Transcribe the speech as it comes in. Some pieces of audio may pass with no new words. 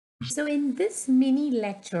So in this mini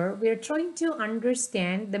lecture, we're trying to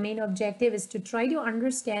understand, the main objective is to try to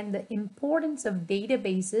understand the importance of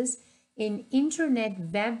databases in internet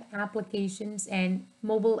web applications and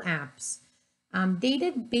mobile apps.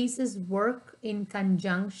 Databases work in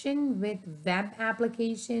conjunction with web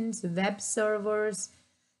applications, web servers.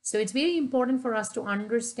 So it's very important for us to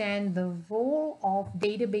understand the role of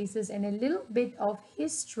databases and a little bit of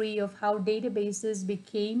history of how databases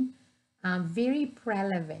became very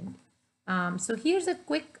prevalent. So here's a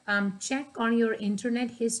quick check on your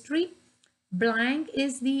internet history. Blank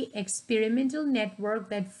is the experimental network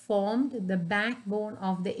that formed the backbone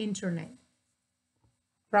of the internet.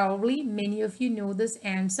 Probably many of you know this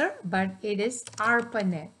answer, but it is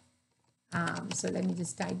ARPANET. So let me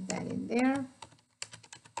just type that in there.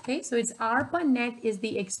 Okay, so it's ARPANET is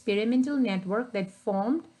the experimental network that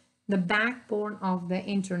formed the backbone of the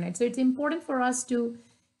internet. So it's important for us to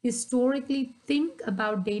historically think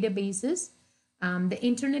about databases. The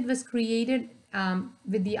internet was created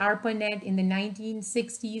with the ARPANET in the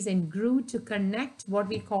 1960s and grew to connect what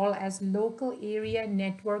we call as local area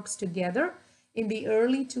networks together. In the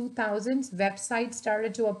early 2000s, websites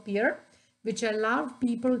started to appear, which allowed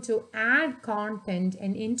people to add content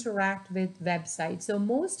and interact with websites. So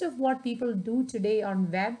most of what people do today on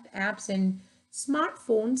web apps and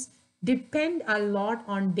smartphones depend a lot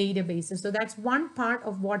on databases. So that's one part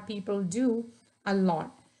of what people do a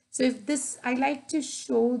lot. So if this, I like to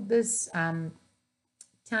show this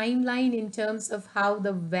timeline in terms of how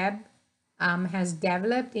the web has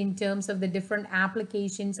developed in terms of the different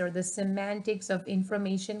applications or the semantics of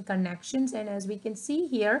information connections. And as we can see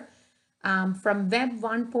here, from Web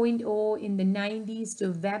 1.0 in the 90s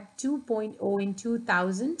to Web 2.0 in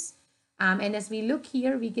 2000s. And as we look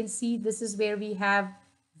here, we can see this is where we have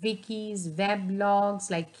wikis, weblogs,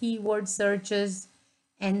 like keyword searches.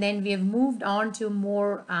 And then we have moved on to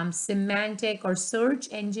more semantic or search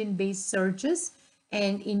engine based searches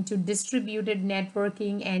and into distributed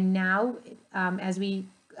networking. And now as we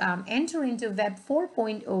enter into Web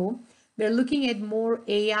 4.0, we're looking at more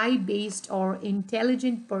AI-based or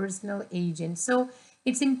intelligent personal agents. So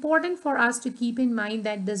it's important for us to keep in mind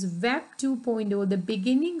that this Web 2.0, the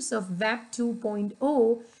beginnings of Web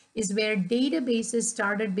 2.0 is where databases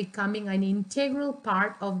started becoming an integral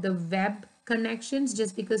part of the web connections,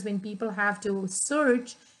 just because when people have to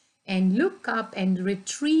search and look up and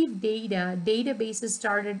retrieve data, databases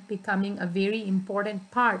started becoming a very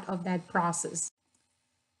important part of that process.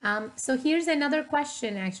 So here's another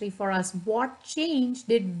question actually for us. What change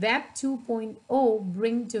did Web 2.0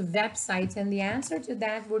 bring to websites? And the answer to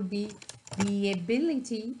that would be the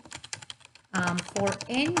ability for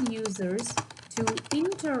end users to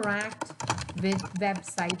interact with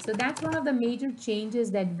websites. So that's one of the major changes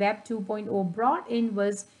that Web 2.0 brought in,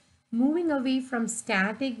 was moving away from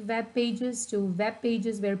static web pages to web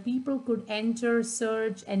pages where people could enter,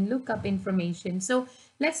 search, and look up information. So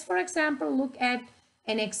let's, for example, look at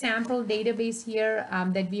an example database here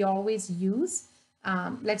that we always use.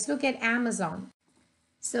 Let's look at Amazon.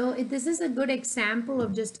 So this is a good example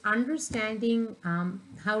of just understanding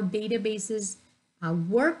how databases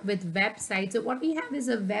work with websites. So what we have is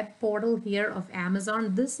a web portal here of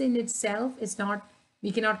Amazon. This in itself is not,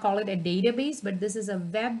 we cannot call it a database, but this is a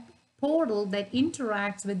web portal that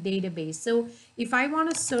interacts with database. So if I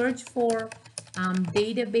want to search for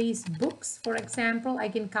database books, for example, I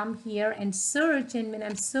can come here and search, and when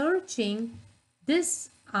I'm searching, this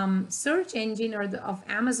search engine or of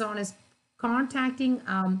Amazon is contacting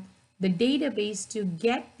the database to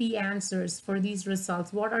get the answers for these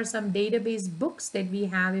results. What are some database books that we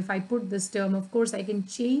have? If I put this term, of course, I can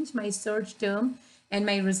change my search term and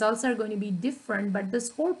my results are going to be different, but this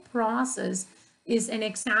whole process is an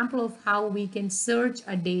example of how we can search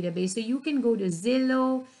a database. So you can go to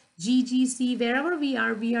Zillow, GGC, wherever we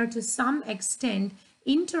are to some extent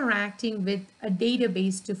interacting with a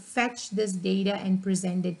database to fetch this data and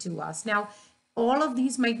present it to us. Now, all of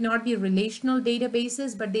these might not be relational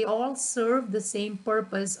databases, but they all serve the same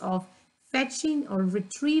purpose of fetching or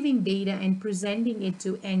retrieving data and presenting it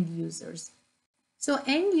to end users. So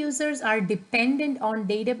end users are dependent on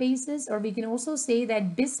databases, or we can also say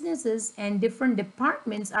that businesses and different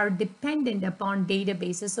departments are dependent upon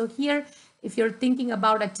databases. So here, if you're thinking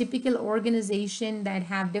about a typical organization that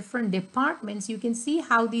have different departments, you can see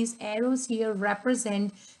how these arrows here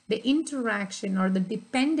represent the interaction or the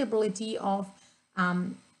dependability of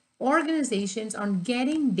organizations on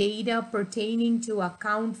getting data pertaining to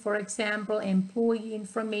account, for example, employee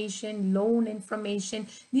information, loan information.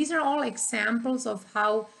 These are all examples of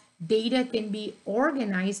how data can be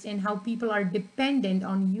organized and how people are dependent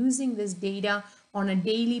on using this data on a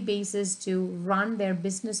daily basis to run their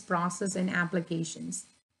business process and applications.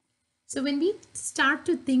 So when we start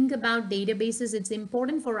to think about databases, it's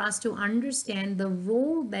important for us to understand the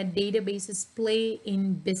role that databases play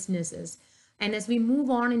in businesses. And as we move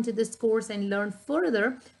on into this course and learn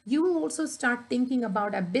further, you will also start thinking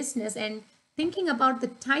about a business and thinking about the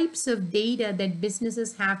types of data that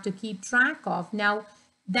businesses have to keep track of. Now,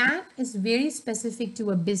 that is very specific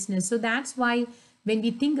to a business. So that's why when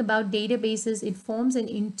we think about databases, it forms an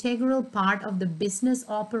integral part of the business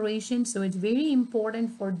operation. So it's very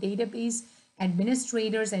important for database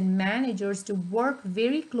administrators and managers to work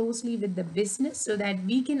very closely with the business so that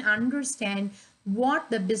we can understand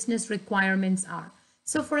what the business requirements are.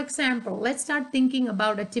 So for example, let's start thinking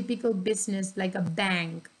about a typical business like a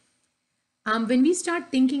bank. When we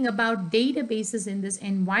start thinking about databases in this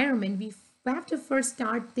environment, we have to first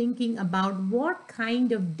start thinking about what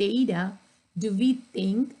kind of data do we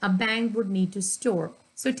think a bank would need to store.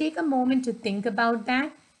 So take a moment to think about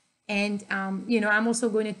that. And, I'm also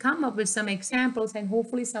going to come up with some examples, and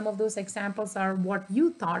hopefully some of those examples are what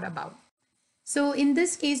you thought about. So in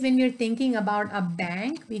this case, when we're thinking about a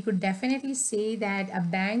bank, we could definitely say that a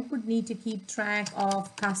bank would need to keep track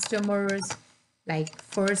of customers like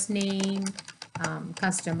first name,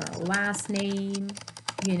 customer last name,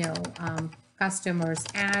 customer's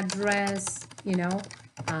address,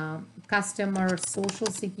 customer social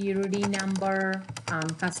security number,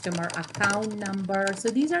 customer account number. So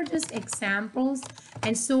these are just examples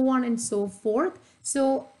and so on and so forth.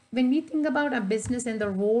 So when we think about a business and the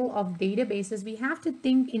role of databases, we have to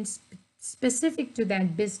think in specific to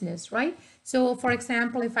that business, right? So for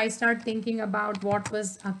example, if I start thinking about what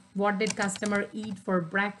did customer eat for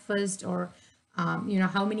breakfast, or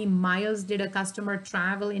how many miles did a customer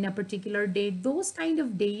travel in a particular day, those kind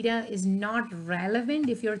of data is not relevant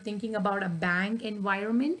if you're thinking about a bank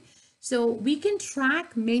environment. So we can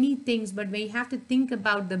track many things, but we have to think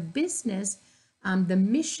about the business, the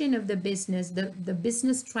mission of the business, the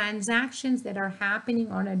business transactions that are happening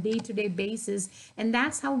on a day-to-day basis. And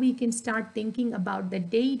that's how we can start thinking about the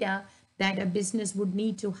data that a business would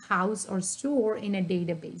need to house or store in a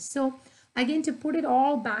database. So again, to put it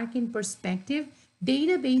all back in perspective,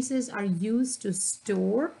 databases are used to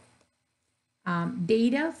store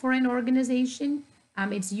data for an organization.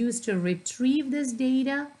 It's used to retrieve this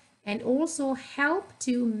data and also help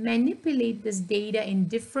to manipulate this data in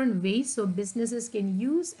different ways so businesses can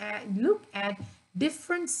look at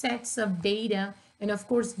different sets of data and of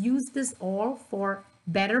course use this all for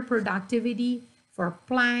better productivity, for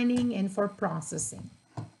planning, and for processing.